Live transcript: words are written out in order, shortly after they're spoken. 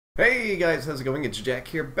Hey guys, how's it going? It's Jack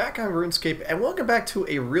here, back on RuneScape, and welcome back to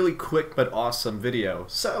a really quick but awesome video.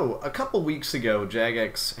 So, a couple weeks ago,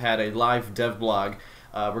 Jagex had a live dev blog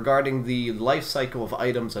regarding the life cycle of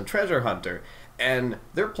items on Treasure Hunter, and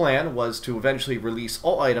their plan was to eventually release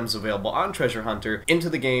all items available on Treasure Hunter into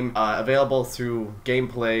the game, available through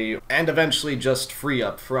gameplay, and eventually just free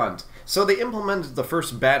up front. So they implemented the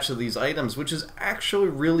first batch of these items, which is actually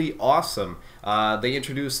really awesome. They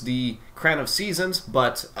introduced the Crown of Seasons,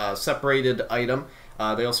 but separated item.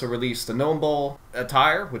 They also released the Gnome Bowl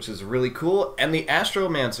attire, which is really cool, and the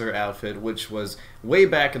Astromancer outfit, which was way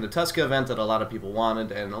back in the Tuska event that a lot of people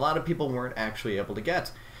wanted, and a lot of people weren't actually able to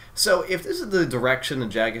get. So if this is the direction that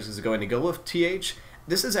Jagex is going to go with TH,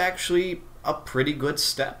 this is actually a pretty good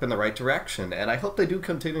step in the right direction, and I hope they do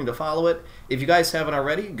continue to follow it. If you guys haven't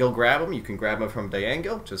already, go grab them. You can grab them from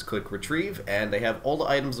Diango, just click retrieve, and they have all the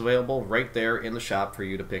items available right there in the shop for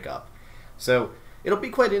you to pick up. So it'll be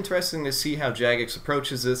quite interesting to see how Jagex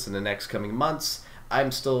approaches this in the next coming months.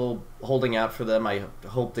 I'm still holding out for them. I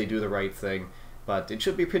hope they do the right thing, but it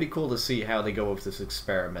should be pretty cool to see how they go with this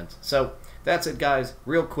experiment. So that's it, guys.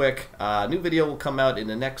 Real quick, new video will come out in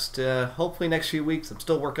the next, hopefully next few weeks. I'm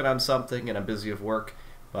still working on something and I'm busy with work,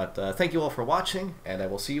 but thank you all for watching, and I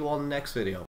will see you all in the next video.